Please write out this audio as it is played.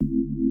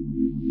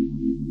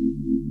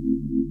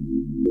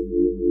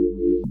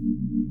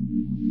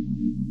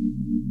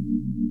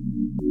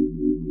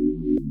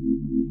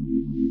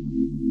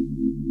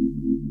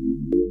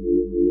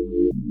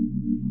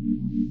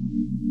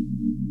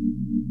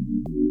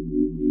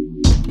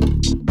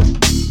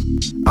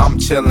I'm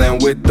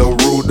chillin' with the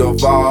root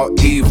of all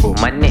evil.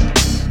 Money,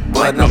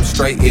 but I'm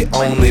straight, it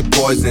only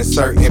poisons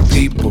certain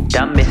people.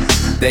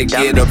 They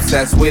get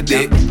obsessed with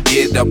it,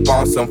 get up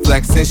on some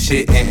flexin'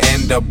 shit, and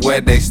end up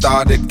where they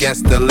started.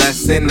 Guess the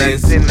lesson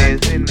is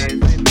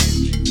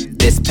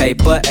this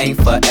paper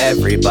ain't for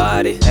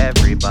everybody.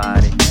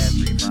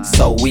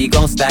 So we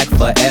gon' stack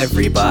for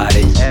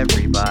everybody.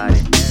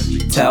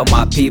 Tell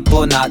my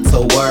people not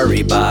to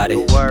worry about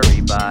it.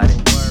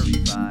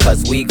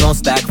 Cause we gon'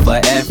 stack for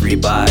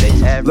everybody.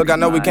 Look, I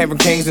know we came from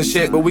kings and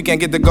shit, but we can't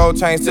get the gold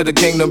chains till the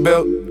kingdom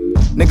built.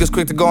 Niggas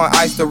quick to go and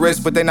ice the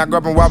wrist, but they not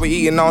grubbing while we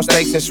eating on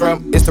steaks and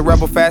shrimp. It's the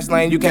rebel fast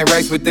lane, you can't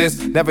race with this.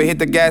 Never hit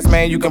the gas,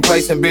 man, you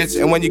complacent, bitch.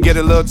 And when you get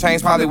a little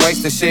change, probably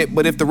waste the shit.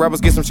 But if the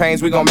rebels get some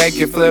change, we gon' make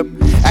it flip.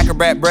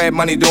 Acrobat bread,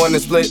 money doing the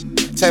split.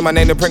 Change my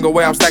name to Pringle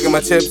where I'm stacking my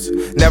chips.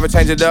 Never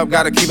change it up,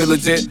 gotta keep it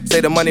legit. Say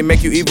the money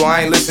make you evil,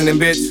 I ain't listening,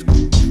 bitch.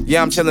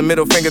 Yeah, I'm chillin'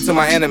 middle finger to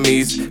my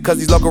enemies. Cause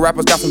these local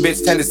rappers got some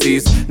bitch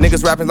tendencies.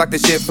 Niggas rapping like the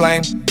shit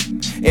flame.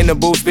 In the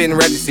booth spitting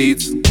Reggie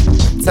seeds.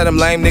 Tell them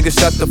lame niggas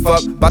shut the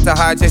fuck. Bout to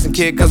hide chasing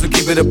kid cause we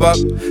keep it a buck.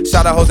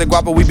 Shout out Jose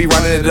Guapo, we be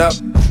running it up.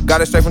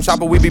 Got it straight from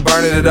Chopper, we be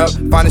burning it up.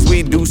 Finest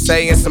weed, Douce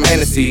and some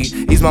Hennessy.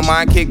 Ease my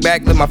mind, kick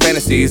back, live my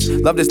fantasies.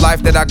 Love this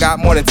life that I got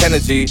more than 10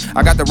 G.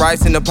 I got the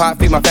rice in the pot,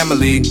 feed my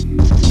family.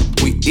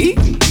 We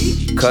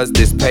eat, cause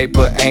this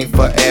paper ain't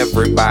for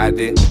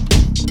everybody.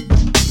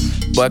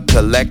 But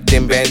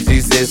collecting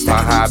Benjis is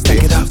my hobby.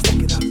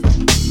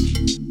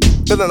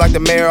 Feeling like the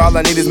mayor, all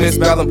I need is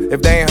misspell them.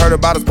 If they ain't heard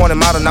about us, point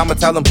them out and I'ma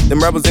tell them. Them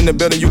rebels in the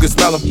building, you can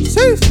smell them.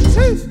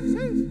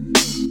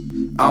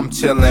 I'm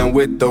chillin'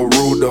 with the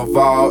root of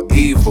all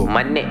evil.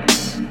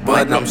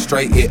 But I'm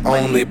straight, it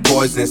only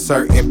poisons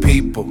certain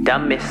people.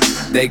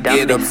 They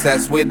get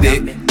obsessed with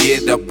it,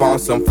 get up on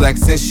some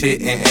flexin'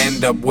 shit, and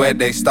end up where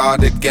they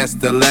started. Guess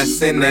the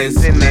lesson is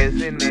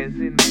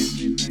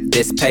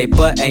this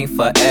paper ain't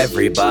for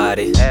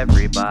everybody.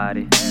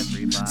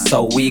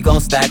 So we gon'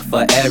 stack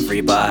for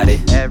everybody.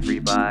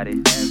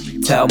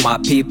 Tell my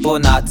people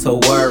not to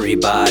worry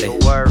about it.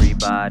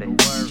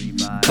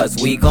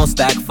 Cause we gon'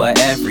 stack for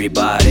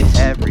everybody.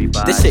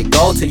 This shit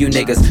gold to you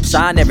niggas.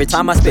 Shine every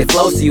time I spit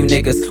flows to you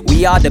niggas.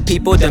 We are the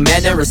people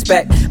demanding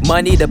respect.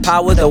 Money, the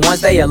power, the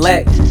ones they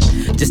elect.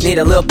 Just need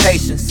a little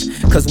patience.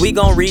 Cause we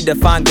gon'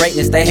 redefine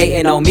greatness. They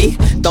hating on me,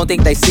 don't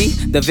think they see.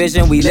 The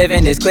vision we live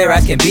in is clear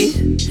as can be.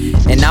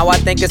 And now I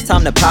think it's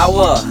time to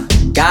power up.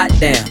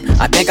 Goddamn,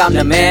 I think I'm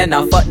the man.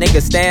 Now fuck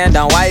niggas stand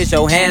down. Why is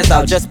your hands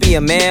out? Just be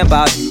a man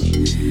about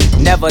it.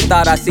 Never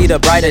thought I'd see the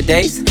brighter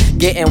days.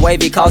 Getting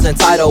wavy, causing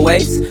tidal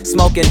waves.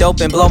 Smoking dope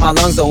and blow my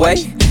lungs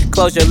away.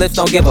 Close your lips,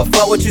 don't give a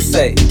fuck what you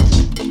say.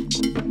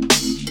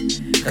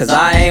 Cause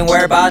I ain't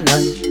worried about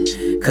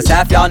nothing. Cause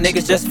half y'all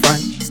niggas just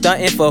front.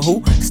 Stuntin' for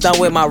who? Stunt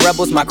with my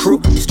rebels, my crew.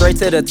 Straight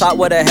to the top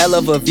with a hell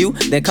of a view.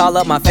 Then call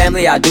up my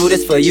family, I do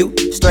this for you.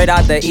 Straight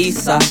out the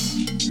east side.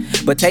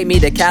 But take me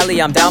to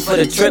Cali, I'm down for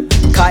the trip.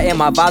 Caught in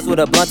my vibes with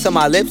a blunt to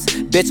my lips.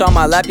 Bitch on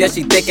my lap, yeah,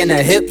 she thick in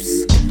the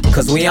hips.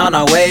 Cause we on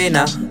our way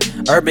now.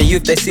 Urban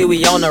youth, they see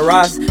we on the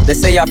rise. They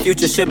say our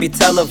future should be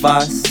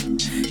televised.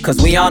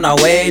 Cause we on our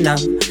way now.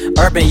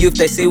 Urban youth,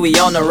 they see we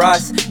on the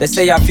rise. They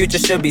say our future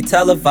should be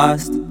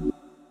televised.